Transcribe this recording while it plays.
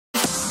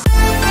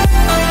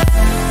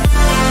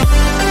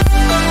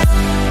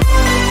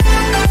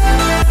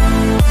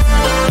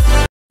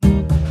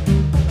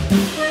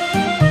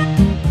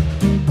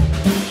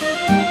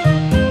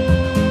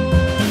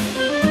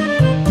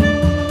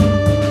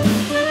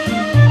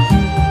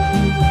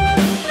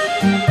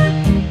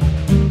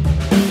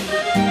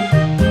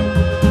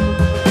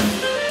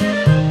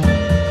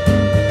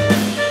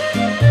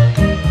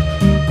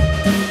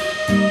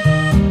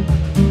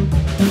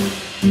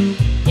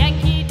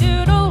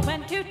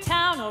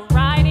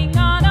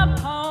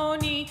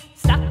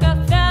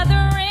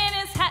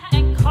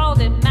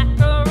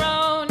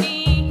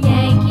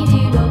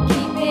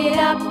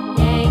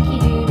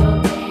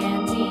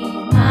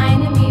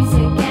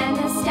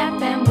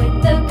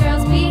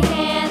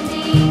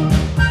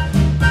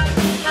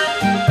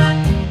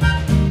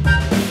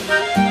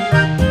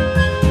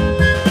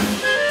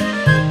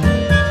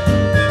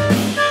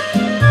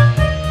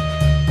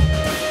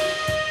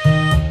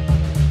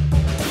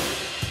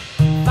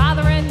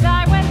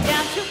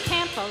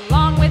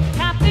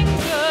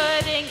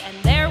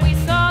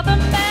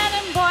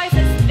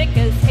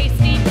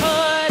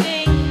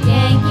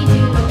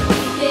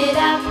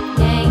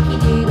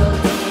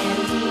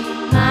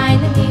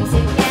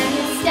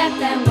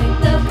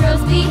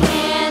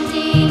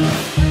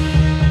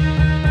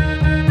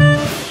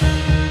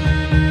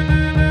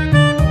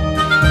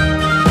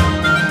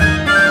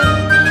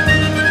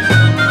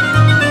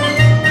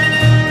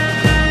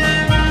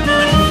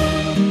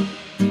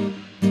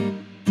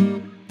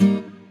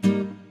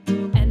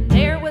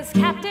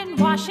is Captain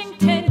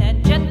Washington,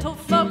 and gentle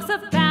folks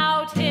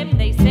about him,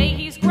 they say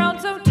he's grown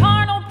so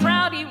tarnal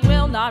proud he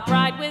will not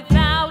ride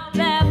without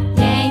them.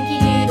 Yankee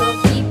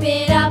Doodle, keep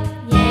it up,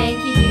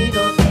 Yankee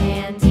Doodle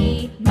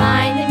dandy.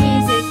 Mind the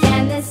music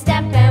and the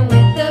step, and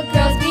with the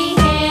girls be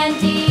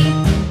handy.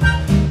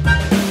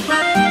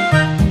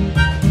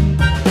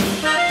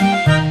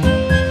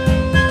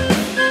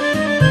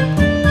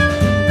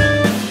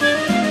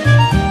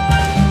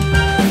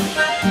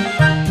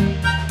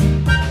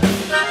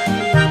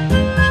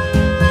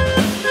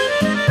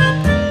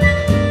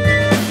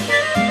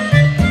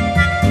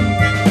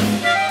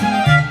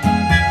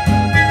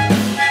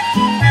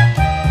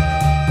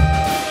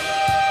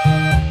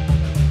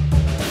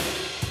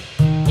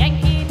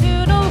 Yankee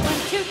Doodle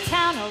went to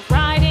town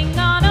riding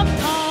on a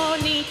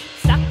pony,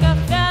 stuck a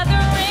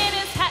feather in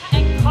his hat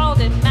and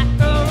called it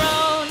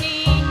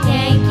macaroni.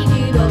 Yankee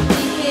Doodle,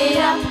 keep it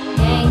up,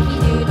 Yankee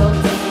Doodle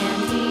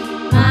dandy.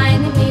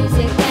 Mind the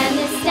music and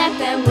the step,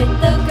 and with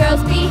the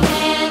girls be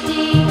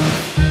handy.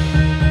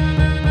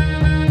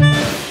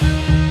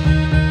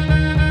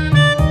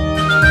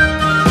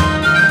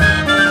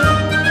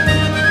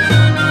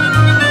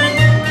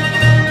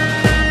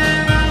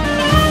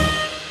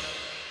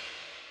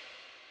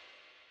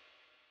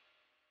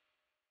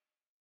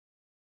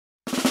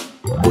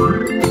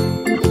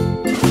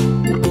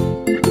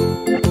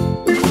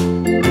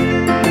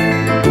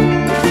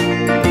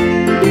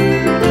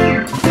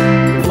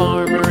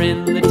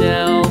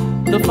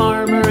 The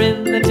farmer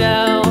in the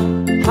dell.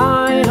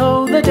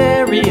 Hi-ho, the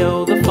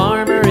dairy-o, the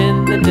farmer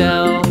in the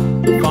dell.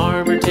 The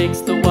farmer takes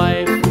the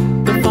wife,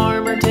 the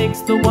farmer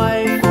takes the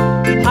wife.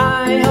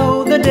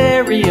 Hi-ho, the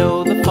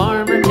dairy-o, the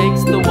farmer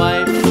takes the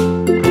wife.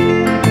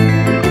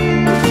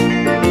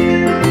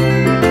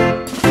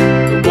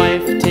 The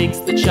wife takes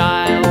the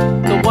child,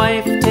 the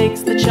wife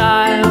takes the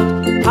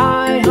child.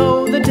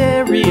 Hi-ho, the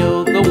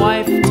dairy-o, the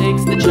wife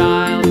takes the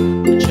child.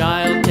 The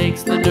child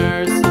takes the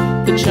nurse,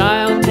 the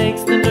child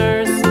takes the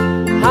nurse.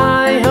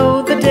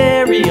 Hi-ho, the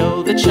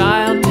dairy-o, the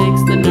child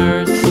takes the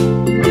nurse.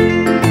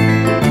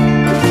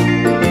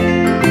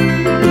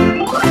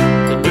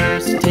 The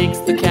nurse takes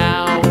the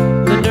cow,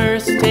 the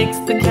nurse takes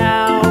the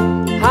cow.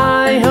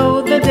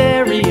 Hi-ho, the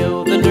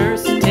dairy-o, the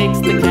nurse takes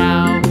the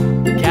cow.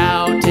 The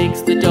cow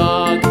takes the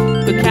dog,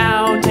 the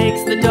cow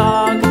takes the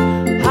dog.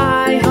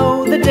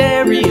 Hi-ho, the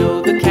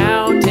dairy-o, the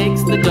cow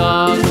takes the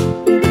dog.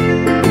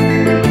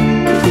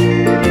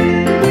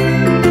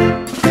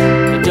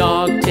 The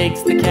dog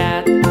takes the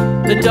cat,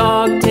 the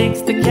dog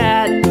takes the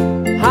cat.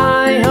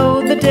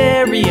 Hi-ho, the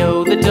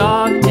dairy-o, the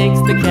dog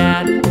takes the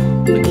cat.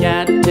 The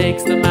cat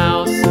takes the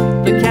mouse,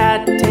 the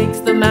cat takes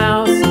the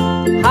mouse.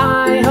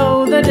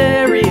 Hi-ho, the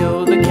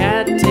dairy-o, the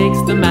cat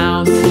takes the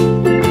mouse.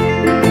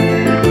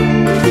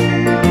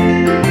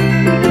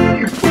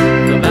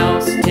 The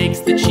mouse takes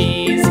the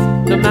cheese,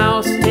 the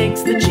mouse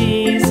takes the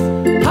cheese.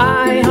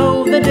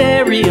 Hi-ho, the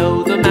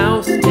dairy-o, the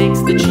mouse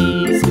takes the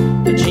cheese.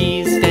 The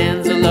cheese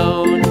stands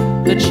alone,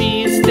 the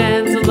cheese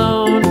stands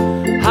alone.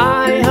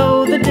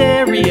 Hi-ho, the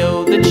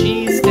dairy-o, the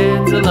cheese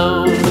stands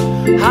alone.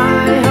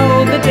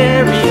 Hi-ho, the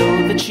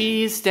dairy-o, the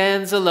cheese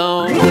stands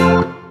alone.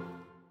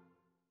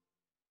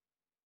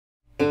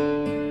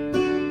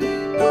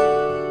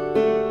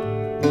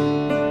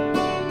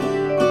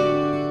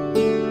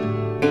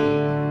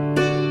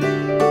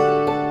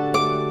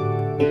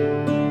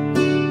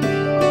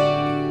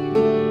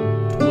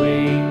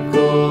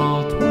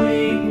 Twinkle,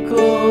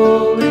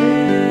 twinkle,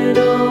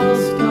 little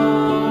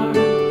star,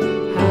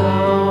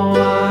 how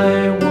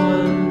I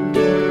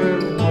wonder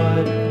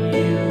what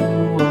you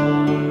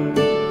are.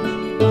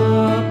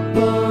 Up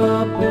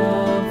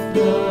above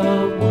the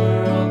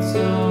world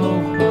so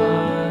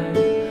high,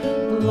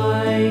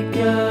 like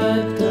a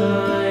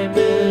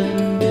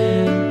diamond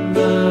in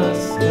the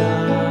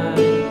sky.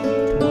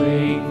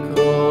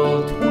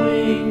 Twinkle,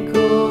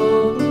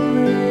 twinkle,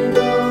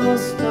 little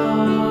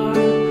star,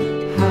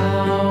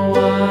 how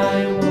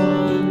I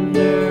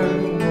wonder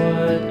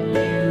what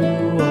you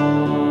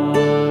are.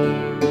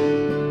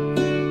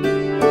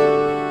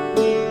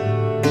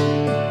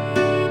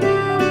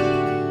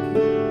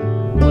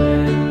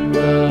 When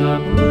the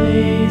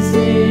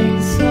blazing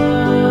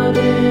sun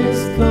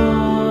is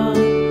gone,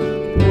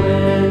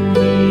 when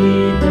he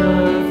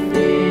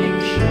nothing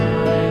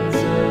shines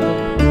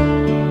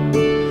upon,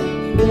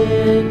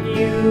 then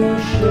you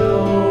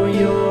show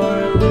your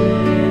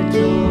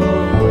little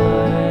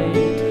light.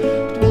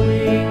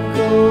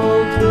 Twinkle,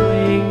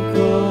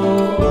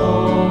 twinkle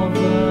all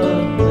the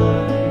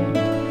night.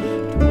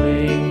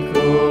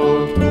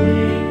 Twinkle,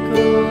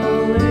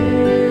 twinkle,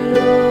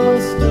 little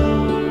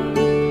star,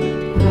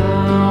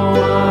 how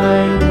I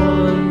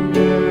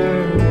wonder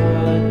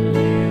what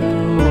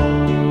you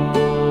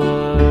are.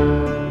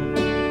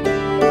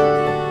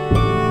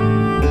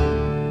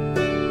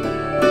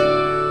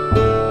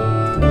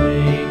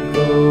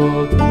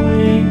 Twinkle,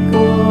 twinkle.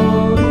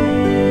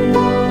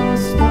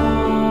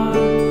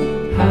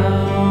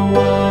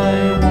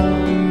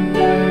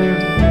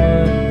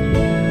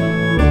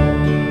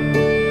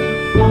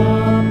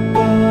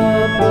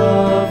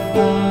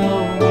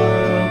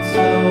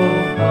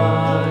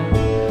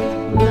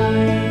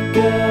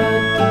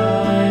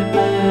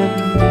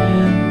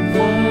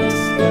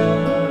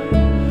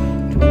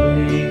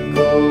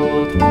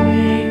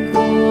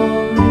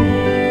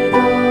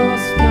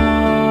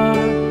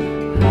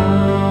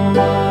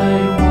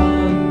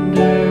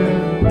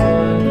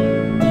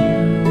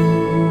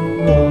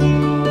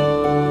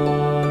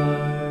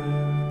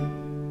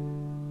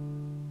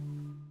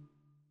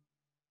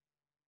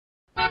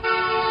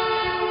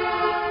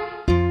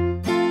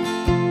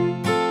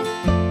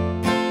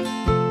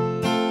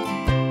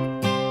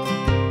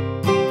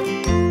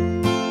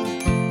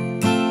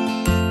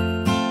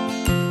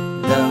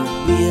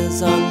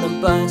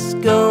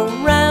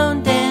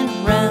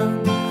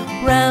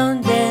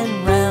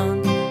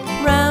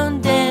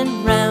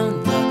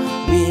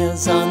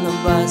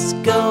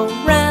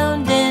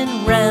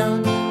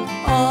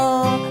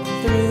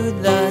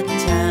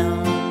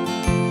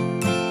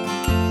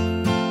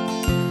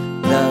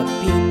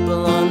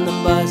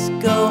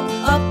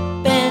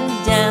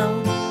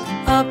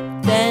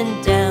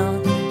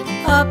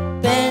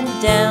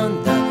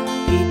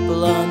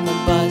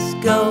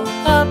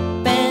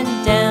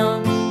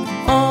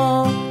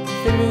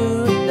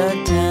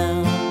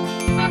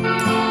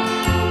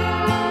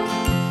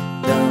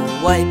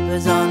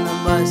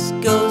 bus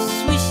go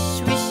swish,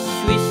 swish,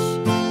 swish,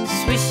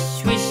 swish,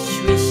 swish,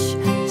 swish,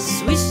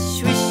 swish,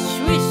 swish,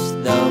 swish.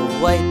 The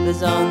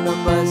wipers on the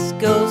bus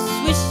go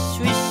swish,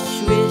 swish,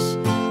 swish,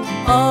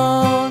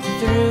 all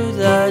through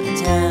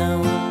the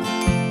town.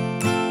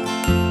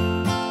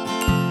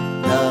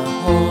 The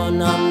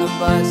horn on the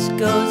bus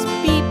goes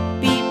beep,